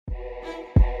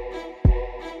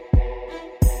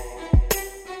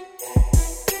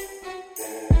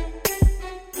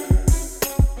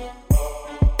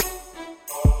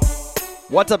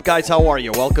What's up, guys? How are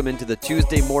you? Welcome into the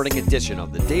Tuesday morning edition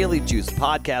of the Daily Juice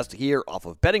podcast here off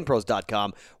of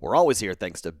bettingpros.com. We're always here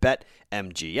thanks to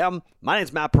BetMGM. My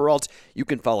name's Matt Perrault. You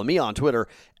can follow me on Twitter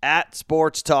at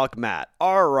SportsTalkMatt.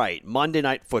 All right, Monday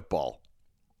Night Football.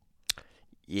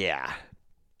 Yeah,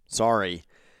 sorry.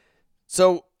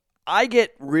 So I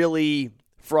get really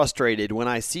frustrated when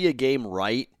I see a game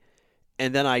right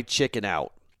and then I chicken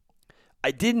out. I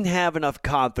didn't have enough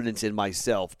confidence in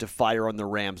myself to fire on the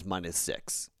Rams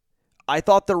 -6. I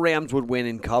thought the Rams would win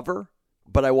and cover,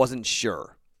 but I wasn't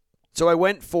sure. So I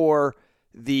went for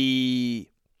the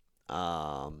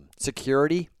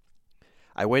security.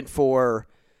 I went for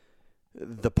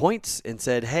the points and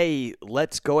said, hey,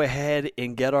 let's go ahead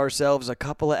and get ourselves a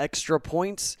couple of extra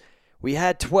points. We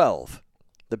had 12.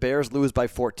 The Bears lose by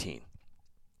 14.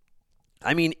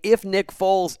 I mean, if Nick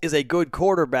Foles is a good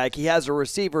quarterback, he has a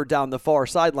receiver down the far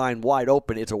sideline wide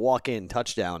open. It's a walk-in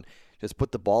touchdown. Just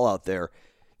put the ball out there.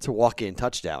 It's a walk-in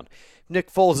touchdown. If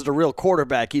Nick Foles is a real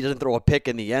quarterback, he doesn't throw a pick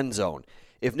in the end zone.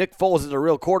 If Nick Foles is a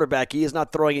real quarterback, he is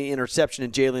not throwing an interception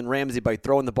in Jalen Ramsey by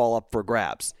throwing the ball up for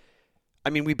grabs.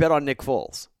 I mean, we bet on Nick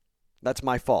Foles. That's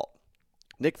my fault.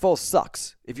 Nick Foles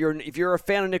sucks. If you're a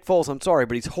fan of Nick Foles, I'm sorry,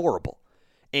 but he's horrible.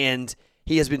 And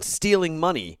he has been stealing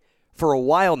money for a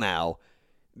while now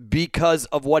because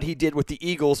of what he did with the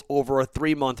Eagles over a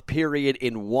 3-month period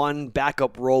in one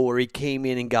backup role where he came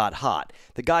in and got hot.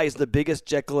 The guy is the biggest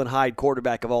Jekyll and Hyde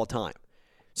quarterback of all time.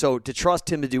 So to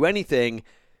trust him to do anything,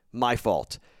 my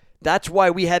fault. That's why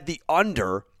we had the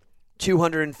under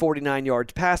 249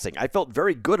 yards passing. I felt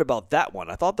very good about that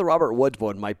one. I thought the Robert Woods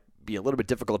one might be a little bit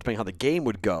difficult depending on how the game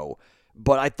would go,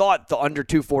 but I thought the under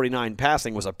 249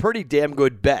 passing was a pretty damn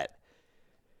good bet.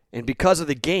 And because of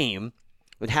the game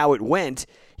and how it went,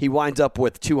 he winds up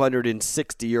with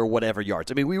 260 or whatever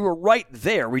yards. I mean, we were right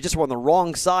there. We just were on the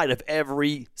wrong side of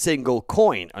every single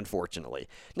coin, unfortunately.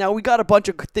 Now, we got a bunch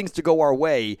of things to go our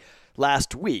way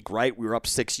last week, right? We were up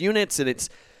 6 units, and it's,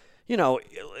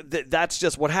 that's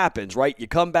just what happens, right? You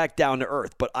come back down to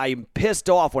earth. But I'm pissed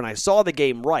off when I saw the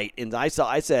game right, and I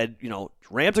said,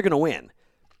 Rams are going to win.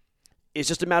 It's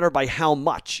just a matter by how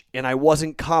much, and I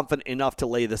wasn't confident enough to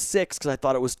lay the 6 because I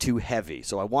thought it was too heavy.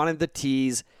 So I wanted the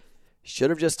tease. Should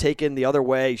have just taken the other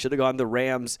way. Should have gone the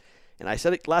Rams. And I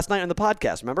said it last night on the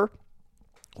podcast, remember?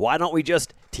 Why don't we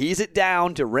just tease it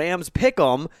down to Rams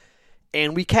pick'em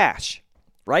and we cash,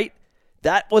 right?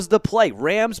 That was the play.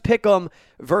 Rams pick'em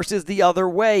versus the other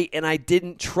way, and I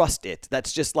didn't trust it.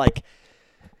 That's just like,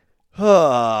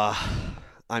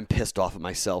 I'm pissed off at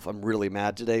myself. I'm really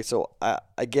mad today. So,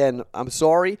 again, I'm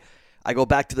sorry. I go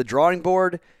back to the drawing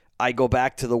board. I go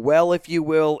back to the well, if you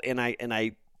will, and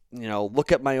I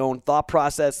look at my own thought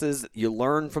processes. You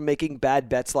learn from making bad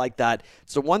bets like that.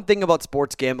 So one thing about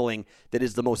sports gambling that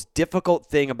is the most difficult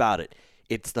thing about it,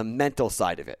 it's the mental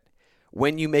side of it.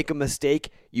 When you make a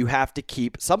mistake, you have to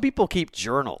some people keep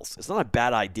journals. It's not a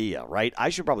bad idea, right? I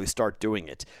should probably start doing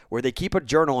it, where they keep a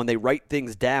journal and they write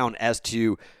things down as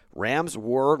to Rams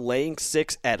were laying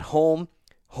 6 at home.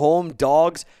 Home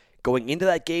dogs going into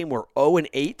that game were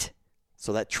 0-8.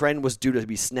 So that trend was due to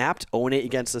be snapped. 0-8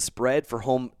 against the spread for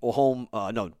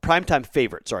primetime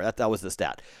favorites. Sorry, that was the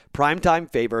stat.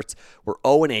 Primetime favorites were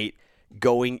 0-8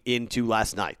 going into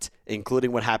last night,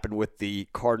 including what happened with the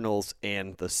Cardinals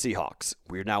and the Seahawks.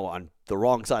 We're now on the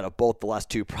wrong side of both the last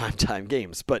 2 primetime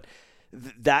games. But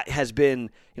that has been,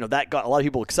 that got a lot of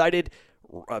people excited.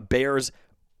 Bears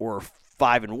were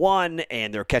 5-1,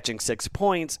 and they're catching 6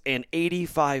 points, and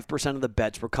 85% of the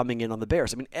bets were coming in on the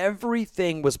Bears. I mean,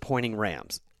 everything was pointing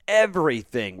Rams.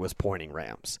 Everything was pointing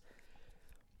Rams.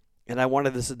 And I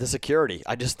wanted the security.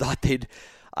 I just thought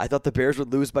I thought the Bears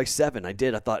would lose by 7. I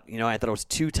did. I thought it was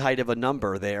too tight of a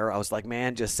number there. I was like,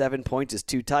 man, just 7 points is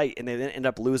too tight, and they then end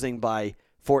up losing by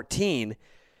 14.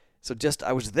 So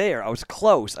I was there. I was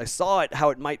close. I saw it,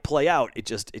 how it might play out. It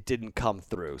didn't come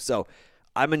through. So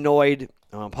I'm annoyed.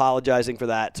 I'm apologizing for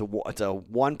that. It's a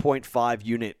 1.5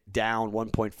 unit down,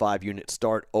 1.5 unit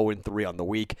start, 0-3 on the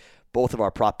week. Both of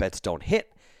our prop bets don't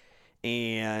hit,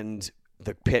 and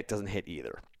the pick doesn't hit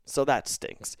either. So that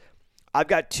stinks. I've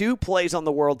got 2 plays on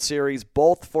the World Series,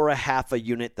 both for a half a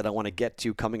unit that I want to get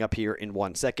to coming up here in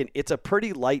 1 second. It's a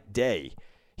pretty light day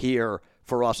here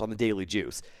for us on the Daily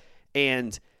Juice.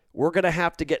 And we're going to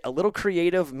have to get a little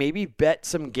creative, maybe bet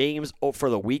some games for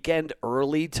the weekend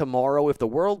early tomorrow. If the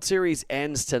World Series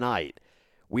ends tonight,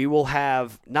 we will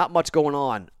have not much going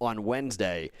on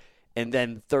Wednesday, and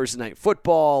then Thursday night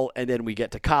football, and then we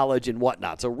get to college and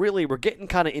whatnot. So really, we're getting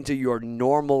kind of into your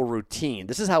normal routine.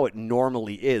 This is how it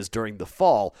normally is during the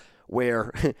fall,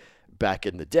 where back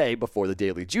in the day, before the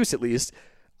Daily Juice at least,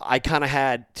 I kind of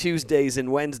had Tuesdays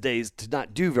and Wednesdays to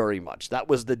not do very much.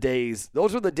 Those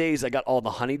were the days I got all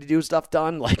the honey to do stuff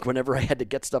done, like whenever I had to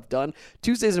get stuff done.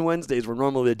 Tuesdays and Wednesdays were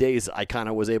normally the days I kind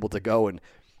of was able to go and,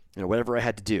 whatever I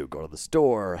had to do, go to the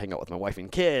store, hang out with my wife and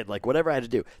kid, like whatever I had to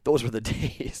do. Those were the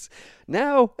days.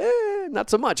 Now, not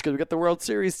so much because we got the World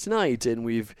Series tonight and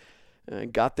we've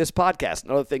got this podcast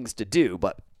and other things to do.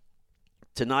 But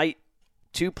tonight,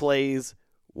 2 plays,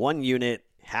 1 unit,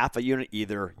 half a unit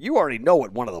either. You already know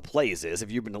what one of the plays is. If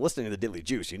you've been listening to the Daily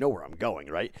Juice, you know where I'm going,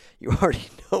 right? You already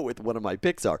know what one of my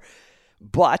picks are.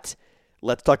 But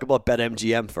let's talk about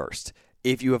BetMGM first.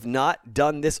 If you have not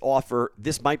done this offer,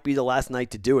 this might be the last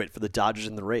night to do it for the Dodgers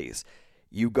and the Rays.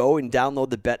 You go and download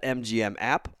the BetMGM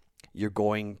app. You're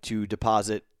going to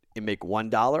deposit and make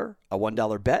 $1, a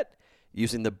 $1 bet,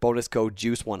 using the bonus code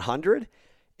JUICE100.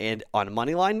 And on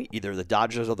money line, either the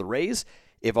Dodgers or the Rays,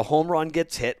 if a home run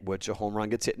gets hit, which a home run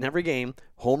gets hit in every game,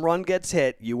 home run gets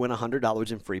hit, you win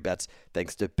 $100 in free bets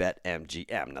thanks to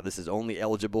BetMGM. Now, this is only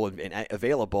eligible and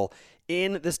available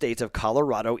in the states of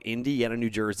Colorado, Indiana,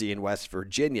 New Jersey, and West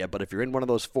Virginia. But if you're in one of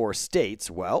those 4 states,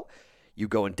 well, you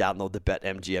go and download the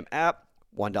BetMGM app,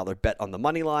 $1 bet on the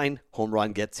money line, home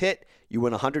run gets hit, you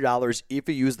win $100 if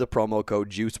you use the promo code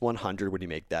JUICE100 when you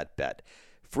make that bet.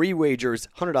 Free wagers,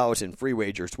 $100 in free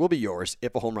wagers will be yours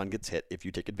if a home run gets hit if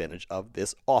you take advantage of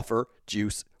this offer,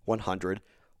 JUICE100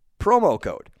 promo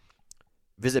code.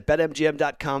 Visit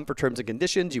BetMGM.com for terms and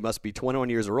conditions. You must be 21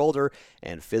 years or older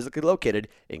and physically located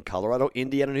in Colorado,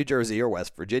 Indiana, New Jersey, or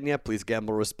West Virginia. Please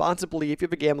gamble responsibly. If you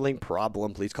have a gambling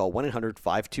problem, please call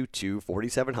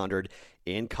 1-800-522-4700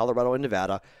 in Colorado and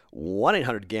Nevada,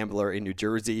 1-800-GAMBLER in New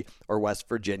Jersey or West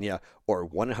Virginia, or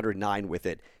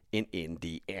 1-800-9-WITH-IT in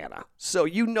Indiana. So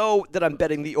you know that I'm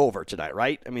betting the over tonight,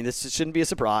 right? I mean, this shouldn't be a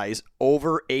surprise.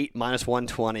 Over 8 minus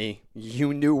 120.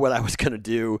 You knew what I was going to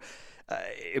do.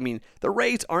 I mean, the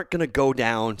Rays aren't going to go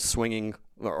down swinging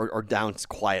or down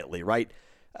quietly, right?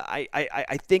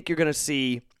 I think you're going to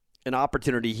see an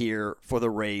opportunity here for the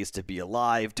Rays to be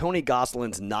alive. Tony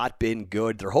Gonsolin's not been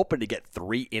good. They're hoping to get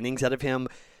 3 innings out of him.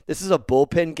 This is a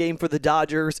bullpen game for the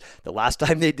Dodgers. The last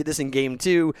time they did this in Game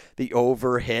 2, the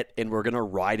over hit, and we're going to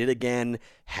ride it again.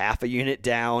 Half a unit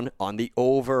down on the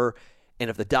over. And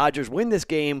if the Dodgers win this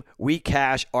game, we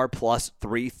cash our plus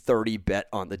 330 bet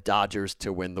on the Dodgers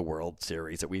to win the World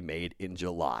Series that we made in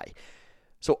July.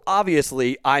 So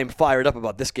obviously, I'm fired up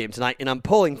about this game tonight, and I'm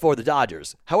pulling for the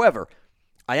Dodgers. However,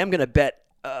 I am going to bet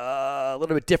a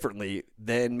little bit differently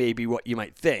than maybe what you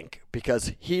might think,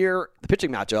 because here, the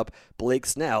pitching matchup, Blake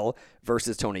Snell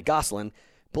versus Tony Gonsolin.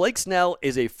 Blake Snell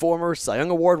is a former Cy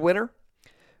Young Award winner.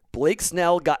 Blake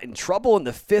Snell got in trouble in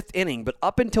the 5th inning, but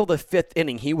up until the 5th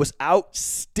inning, he was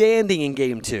outstanding in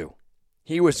Game 2.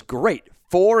 He was great.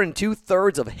 4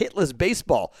 2/3 of hitless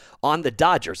baseball on the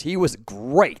Dodgers. He was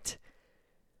great.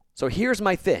 So here's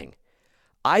my thing.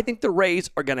 I think the Rays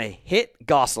are going to hit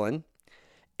Gonsolin.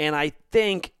 And I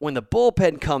think when the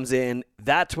bullpen comes in,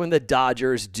 that's when the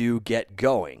Dodgers do get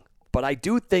going. But I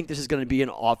do think this is going to be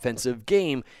an offensive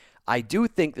game. I do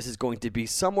think this is going to be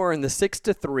somewhere in the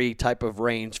 6-3 type of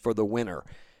range for the winner.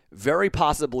 Very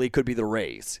possibly could be the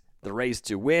Rays. The Rays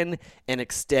to win and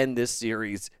extend this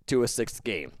series to a 6th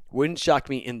game. Wouldn't shock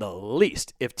me in the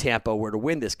least if Tampa were to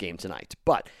win this game tonight.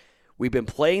 But we've been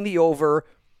playing the over.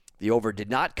 The over did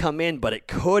not come in, but it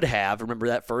could have. Remember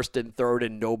that 1st and 3rd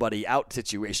and nobody out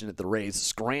situation that the Rays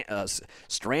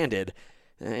stranded.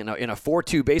 In a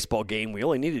 4-2 baseball game, we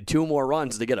only needed 2 more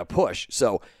runs to get a push.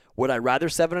 So would I rather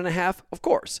 7.5? Of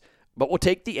course. But we'll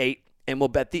take the 8, and we'll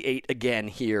bet the 8 again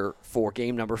here for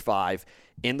game number 5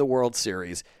 in the World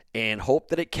Series, and hope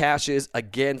that it cashes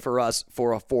again for us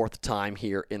for a 4th time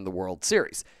here in the World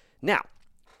Series. Now,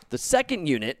 the second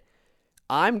unit,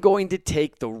 I'm going to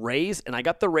take the Rays, and I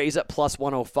got the Rays at plus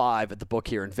 105 at the book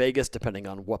here in Vegas, depending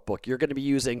on what book you're going to be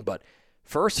using. But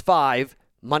first 5,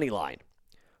 money line,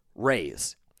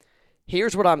 Rays.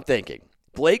 Here's what I'm thinking.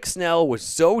 Blake Snell was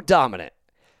so dominant.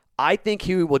 I think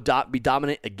he will be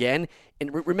dominant again.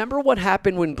 And remember what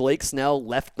happened when Blake Snell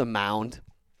left the mound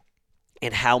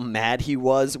and how mad he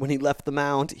was when he left the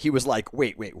mound? He was like,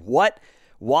 wait, what?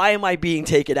 Why am I being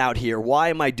taken out here? Why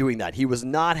am I doing that? He was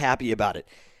not happy about it.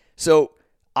 So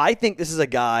I think this is a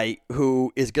guy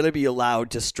who is going to be allowed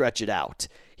to stretch it out.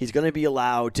 He's going to be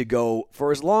allowed to go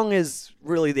for as long as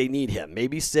really they need him.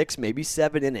 Maybe 6, maybe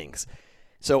 7 innings.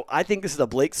 So I think this is a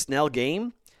Blake Snell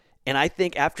game. And I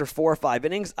think after 4 or 5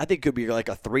 innings, I think it could be like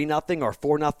a 3-0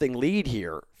 or 4-0 lead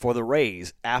here for the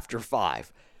Rays after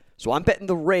 5. So I'm betting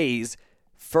the Rays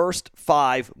First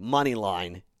 5 money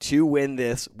line to win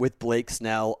this with Blake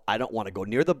Snell. I don't want to go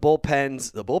near the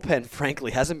bullpens. The bullpen,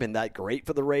 frankly, hasn't been that great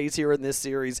for the Rays here in this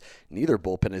series. Neither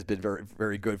bullpen has been very,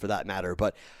 very good for that matter.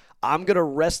 But I'm going to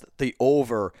rest the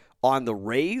over on the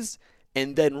Rays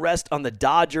and then rest on the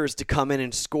Dodgers to come in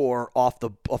and score off the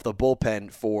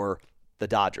bullpen for the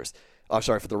Dodgers.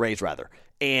 For the Rays, rather.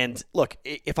 And look,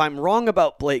 if I'm wrong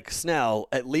about Blake Snell,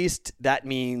 at least that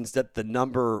means that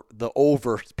the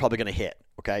over is probably going to hit,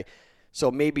 okay?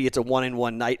 So maybe it's a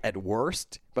 1-1 night at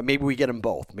worst, but maybe we get them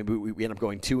both. Maybe we end up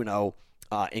going 2-0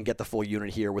 and get the full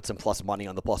unit here with some plus money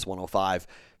on the plus 105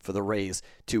 for the Rays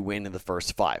to win in the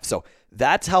first 5. So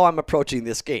that's how I'm approaching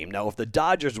this game. Now, if the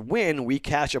Dodgers win, we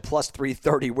cash a plus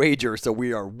 330 wager, so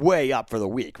we are way up for the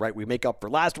week, right? We make up for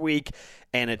last week,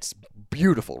 and it's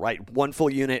beautiful, right? One full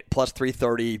unit plus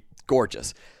 330,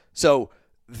 gorgeous. So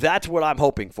that's what I'm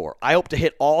hoping for. I hope to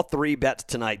hit all 3 bets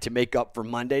tonight to make up for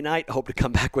Monday night. I hope to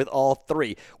come back with all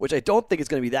 3, which I don't think is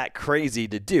going to be that crazy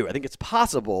to do. I think it's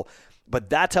possible, but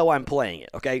that's how I'm playing it,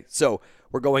 okay? So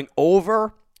we're going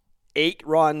over 8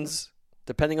 runs,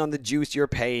 depending on the juice you're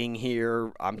paying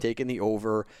here. I'm taking the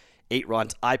over 8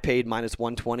 runs. I paid minus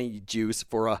 120 juice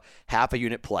for a half a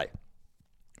unit play.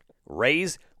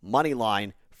 Rays, money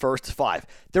line, first 5.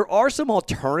 There are some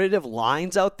alternative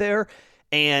lines out there,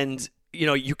 and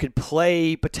you could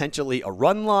play potentially a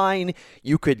run line.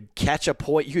 You could catch a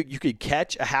point. You could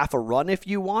catch a half a run if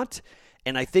you want.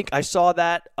 And I think I saw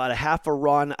that at a half a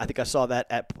run. I think I saw that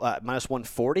at minus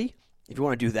 140. If you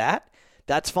want to do that,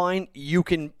 that's fine. You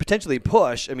can potentially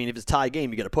push. I mean, if it's a tie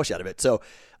game, you get a push out of it. So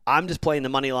I'm just playing the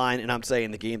money line, and I'm saying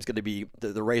the game's going to be,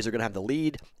 the Rays are going to have the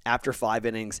lead after 5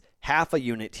 innings, half a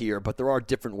unit here, but there are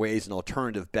different ways and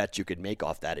alternative bets you could make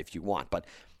off that if you want. But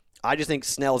I just think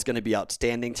Snell's going to be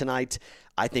outstanding tonight.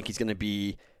 I think he's going to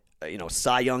be,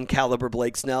 Cy Young caliber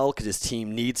Blake Snell because his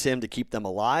team needs him to keep them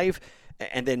alive.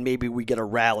 And then maybe we get a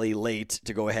rally late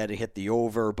to go ahead and hit the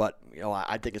over. But,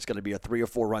 I think it's going to be a 3 or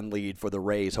 4 run lead for the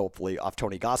Rays, hopefully, off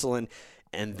Tony Gonsolin.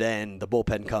 And then the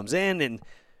bullpen comes in, and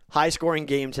high-scoring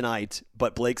game tonight,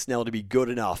 but Blake Snell to be good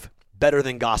enough, better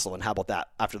than Gonsolin. How about that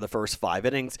after the first 5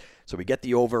 innings? So we get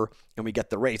the over, and we get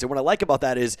the Rays. And what I like about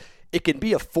that is it can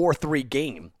be a 4-3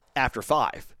 game after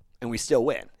 5, and we still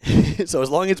win. So as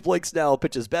long as Blake Snell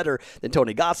pitches better than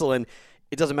Tony Gonsolin,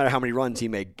 it doesn't matter how many runs he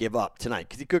may give up tonight,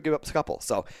 because he could give up a couple.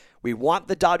 So we want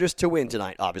the Dodgers to win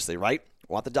tonight, obviously, right?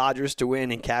 We want the Dodgers to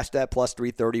win and cash that plus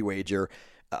 330 wager,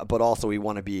 but also we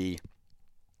want to be,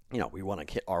 we want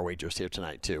to hit our wagers here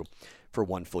tonight too for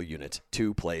 1 full unit,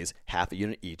 2 plays, half a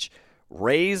unit each.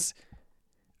 Rays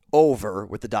over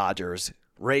with the Dodgers.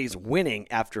 Rays winning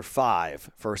after 5,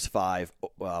 first 5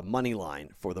 money line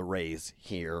for the Rays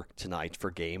here tonight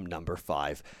for game number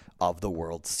 5 of the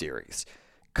World Series.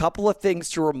 Couple of things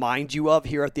to remind you of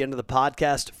here at the end of the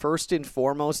podcast. First and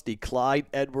foremost, the Clyde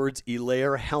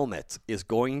Edwards-Helaire helmet is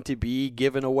going to be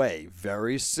given away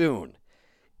very soon.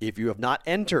 If you have not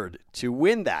entered to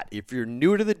win that, if you're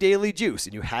new to the Daily Juice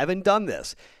and you haven't done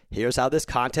this, here's how this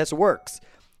contest works.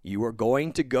 You are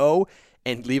going to go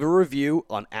and leave a review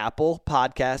on Apple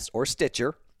Podcasts or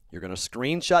Stitcher. You're going to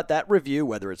screenshot that review,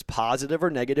 whether it's positive or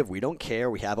negative. We don't care.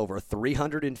 We have over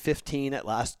 315 at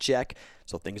last check,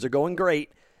 so things are going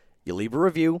great. You leave a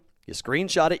review, you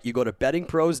screenshot it, you go to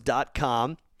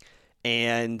bettingpros.com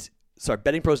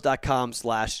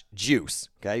bettingpros.com/juice,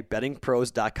 okay?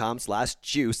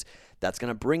 bettingpros.com/juice. That's going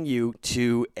to bring you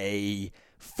to a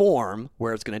form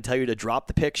where it's going to tell you to drop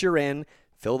the picture in,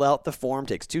 fill out the form,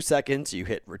 takes 2 seconds, you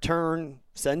hit return,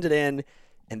 send it in,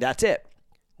 and that's it.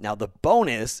 Now, the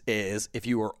bonus is if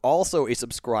you are also a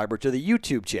subscriber to the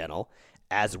YouTube channel,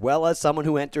 as well as someone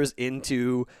who enters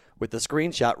into with the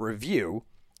screenshot review,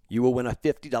 you will win a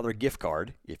 $50 gift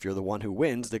card. If you're the one who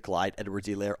wins the Clyde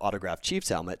Edwards-Helaire autographed Chiefs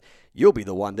helmet, you'll be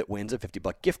the one that wins a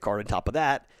 $50 gift card on top of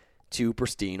that to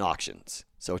Pristine Auctions.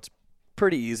 So it's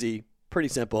pretty easy, pretty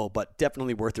simple, but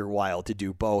definitely worth your while to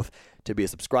do both, to be a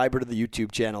subscriber to the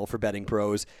YouTube channel for Betting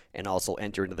Pros and also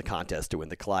enter into the contest to win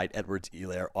the Clyde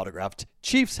Edwards-Helaire autographed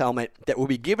Chiefs helmet that will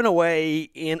be given away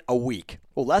in a week.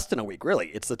 Well, less than a week,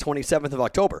 really. It's the 27th of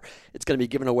October. It's going to be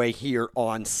given away here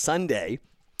on Sunday.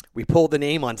 We pull the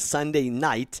name on Sunday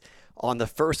night. On the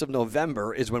 1st of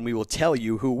November is when we will tell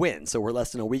you who wins. So we're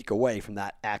less than a week away from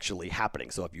that actually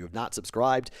happening. So if you have not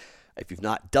subscribed, if you've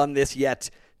not done this yet,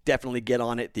 definitely get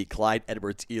on it. The Clyde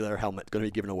Edwards-Helaire helmet is going to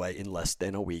be given away in less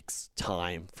than a week's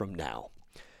time from now.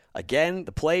 Again,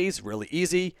 the plays, really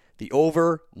easy. The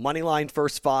over, money line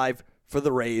first 5 for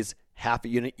the Rays, half a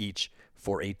unit each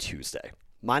for a Tuesday.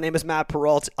 My name is Matt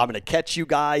Perrault. I'm going to catch you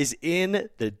guys in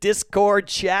the Discord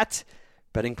chat.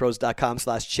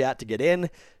 bettingpros.com/chat to get in.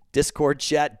 Discord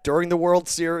chat during the World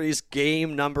Series,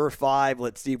 game number 5.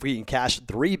 Let's see if we can cash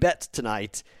 3 bets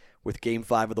tonight with game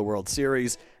 5 of the World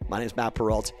Series. My name is Matt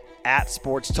Perrault, at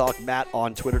Sports Talk Matt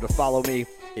on Twitter to follow me.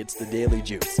 It's the Daily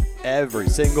Juice every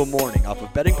single morning off of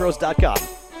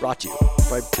bettingpros.com, brought to you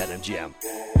by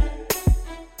BetMGM.